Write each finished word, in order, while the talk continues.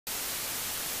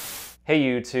Hey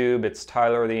YouTube, it's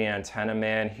Tyler the Antenna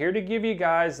Man here to give you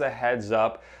guys the heads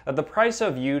up that the price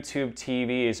of YouTube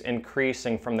TV is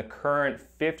increasing from the current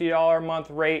 $50 a month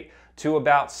rate to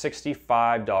about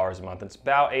 $65 a month. It's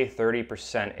about a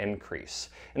 30% increase.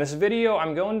 In this video,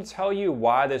 I'm going to tell you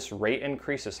why this rate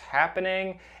increase is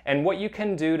happening and what you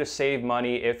can do to save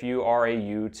money if you are a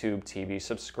YouTube TV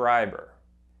subscriber.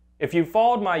 If you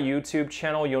followed my YouTube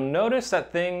channel, you'll notice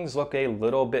that things look a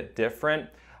little bit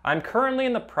different. I'm currently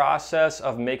in the process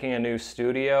of making a new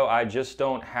studio. I just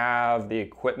don't have the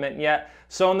equipment yet.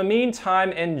 So in the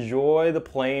meantime, enjoy the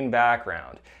plain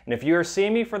background. And if you are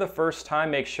seeing me for the first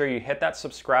time, make sure you hit that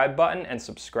subscribe button and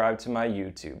subscribe to my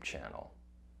YouTube channel.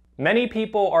 Many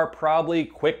people are probably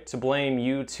quick to blame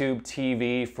YouTube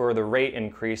TV for the rate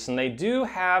increase, and they do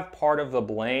have part of the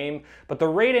blame, but the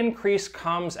rate increase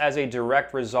comes as a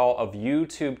direct result of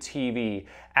YouTube TV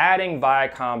adding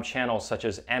Viacom channels such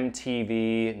as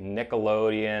MTV,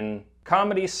 Nickelodeon,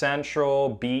 Comedy Central,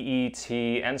 BET,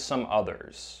 and some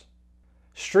others.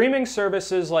 Streaming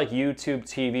services like YouTube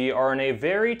TV are in a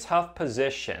very tough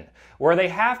position where they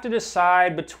have to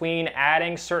decide between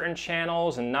adding certain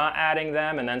channels and not adding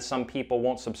them, and then some people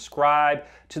won't subscribe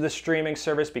to the streaming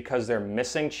service because they're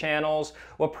missing channels.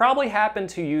 What probably happened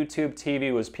to YouTube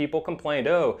TV was people complained,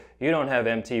 oh, you don't have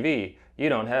MTV, you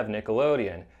don't have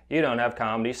Nickelodeon, you don't have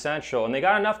Comedy Central, and they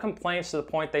got enough complaints to the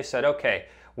point they said, okay,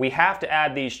 we have to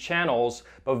add these channels,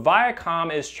 but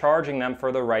Viacom is charging them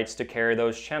for the rights to carry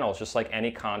those channels, just like any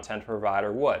content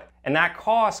provider would. And that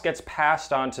cost gets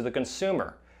passed on to the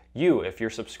consumer, you, if you're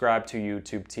subscribed to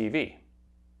YouTube TV.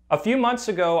 A few months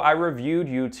ago, I reviewed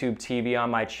YouTube TV on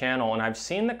my channel, and I've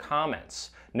seen the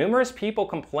comments. Numerous people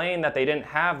complained that they didn't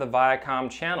have the Viacom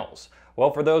channels.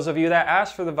 Well, for those of you that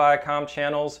asked for the Viacom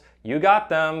channels, you got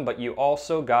them, but you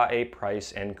also got a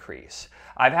price increase.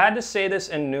 I've had to say this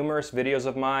in numerous videos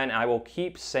of mine, and I will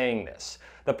keep saying this.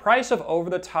 The price of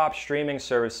over-the-top streaming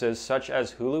services such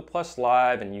as Hulu Plus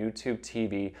Live and YouTube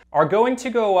TV are going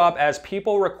to go up as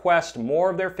people request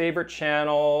more of their favorite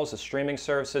channels, the streaming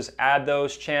services add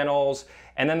those channels,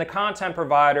 and then the content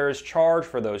providers charge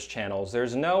for those channels.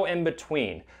 There's no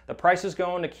in-between. The price is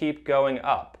going to keep going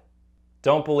up.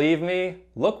 Don't believe me?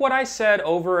 Look what I said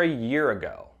over a year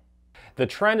ago. The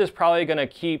trend is probably going to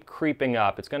keep creeping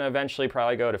up. It's going to eventually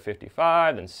probably go to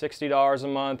 $55, then $60 a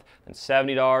month, then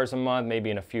 $70 a month,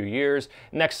 maybe in a few years.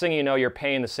 Next thing you know, you're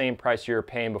paying the same price you were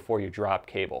paying before you dropped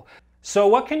cable. So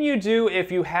what can you do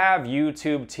if you have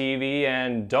YouTube TV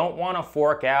and don't want to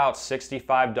fork out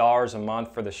 $65 a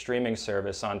month for the streaming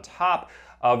service on top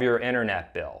of your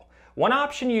internet bill? One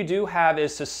option you do have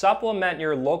is to supplement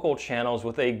your local channels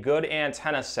with a good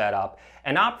antenna setup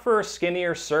and opt for a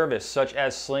skinnier service such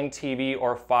as Sling TV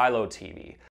or Philo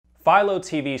TV. Philo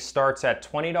TV starts at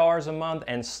 $20 a month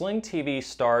and Sling TV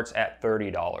starts at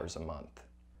 $30 a month.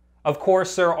 Of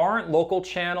course, there aren't local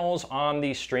channels on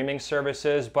these streaming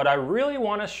services, but I really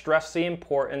want to stress the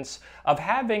importance of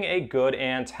having a good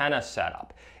antenna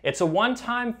setup. It's a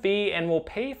one-time fee and will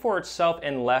pay for itself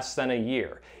in less than a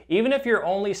year. Even if you're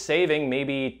only saving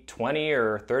maybe $20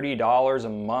 or $30 a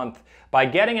month by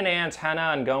getting an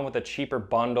antenna and going with a cheaper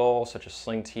bundle such as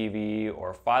Sling TV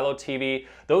or Philo TV,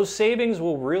 those savings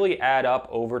will really add up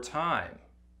over time.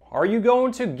 Are you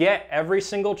going to get every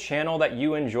single channel that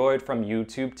you enjoyed from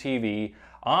YouTube TV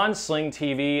on Sling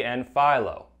TV and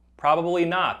Philo? Probably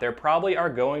not. There probably are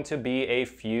going to be a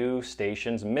few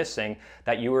stations missing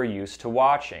that you are used to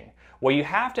watching. What you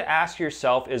have to ask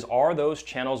yourself is, are those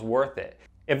channels worth it?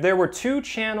 If there were 2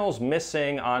 channels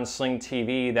missing on Sling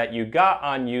TV that you got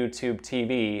on YouTube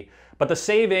TV, but the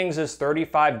savings is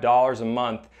 $35 a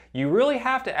month, you really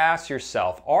have to ask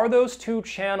yourself, are those 2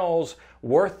 channels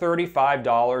worth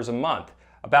 $35 a month?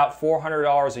 About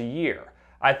 $400 a year.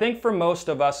 I think for most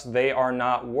of us, they are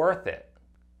not worth it.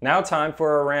 Now time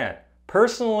for a rant.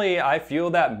 Personally, I feel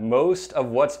that most of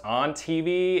what's on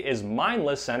TV is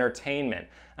mindless entertainment.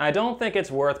 And I don't think it's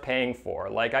worth paying for.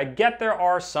 Like, I get there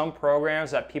are some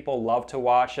programs that people love to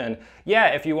watch, and yeah,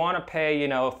 if you want to pay,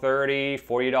 $30,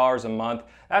 $40 a month,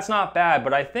 that's not bad,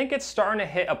 but I think it's starting to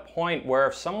hit a point where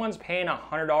if someone's paying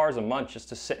 $100 a month just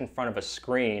to sit in front of a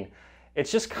screen,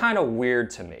 it's just kind of weird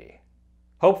to me.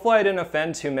 Hopefully I didn't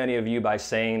offend too many of you by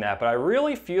saying that, but I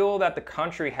really feel that the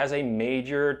country has a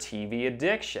major TV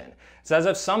addiction. It's as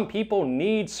if some people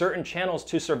need certain channels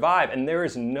to survive, and there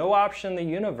is no option in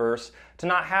the universe to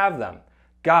not have them.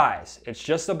 Guys, it's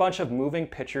just a bunch of moving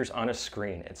pictures on a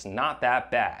screen. It's not that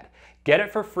bad. Get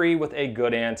it for free with a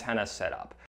good antenna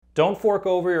setup. Don't fork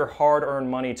over your hard-earned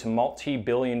money to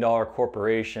multi-billion-dollar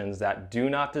corporations that do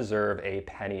not deserve a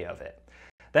penny of it.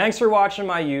 Thanks for watching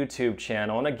my YouTube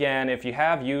channel. And again, if you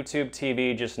have YouTube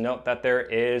TV, just note that there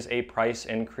is a price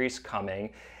increase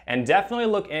coming. And definitely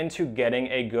look into getting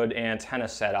a good antenna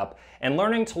setup and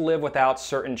learning to live without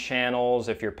certain channels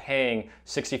if you're paying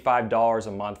 $65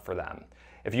 a month for them.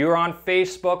 If you're on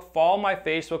Facebook, follow my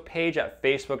Facebook page at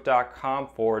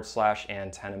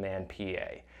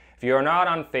facebook.com/AntennaManPA. If you are not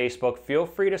on Facebook, feel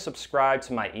free to subscribe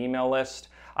to my email list.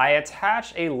 I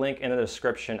attach a link in the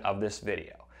description of this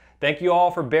video. Thank you all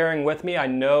for bearing with me. I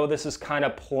know this is kind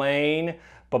of plain,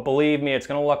 but believe me, it's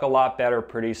going to look a lot better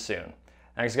pretty soon.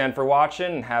 Thanks again for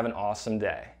watching and have an awesome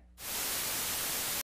day.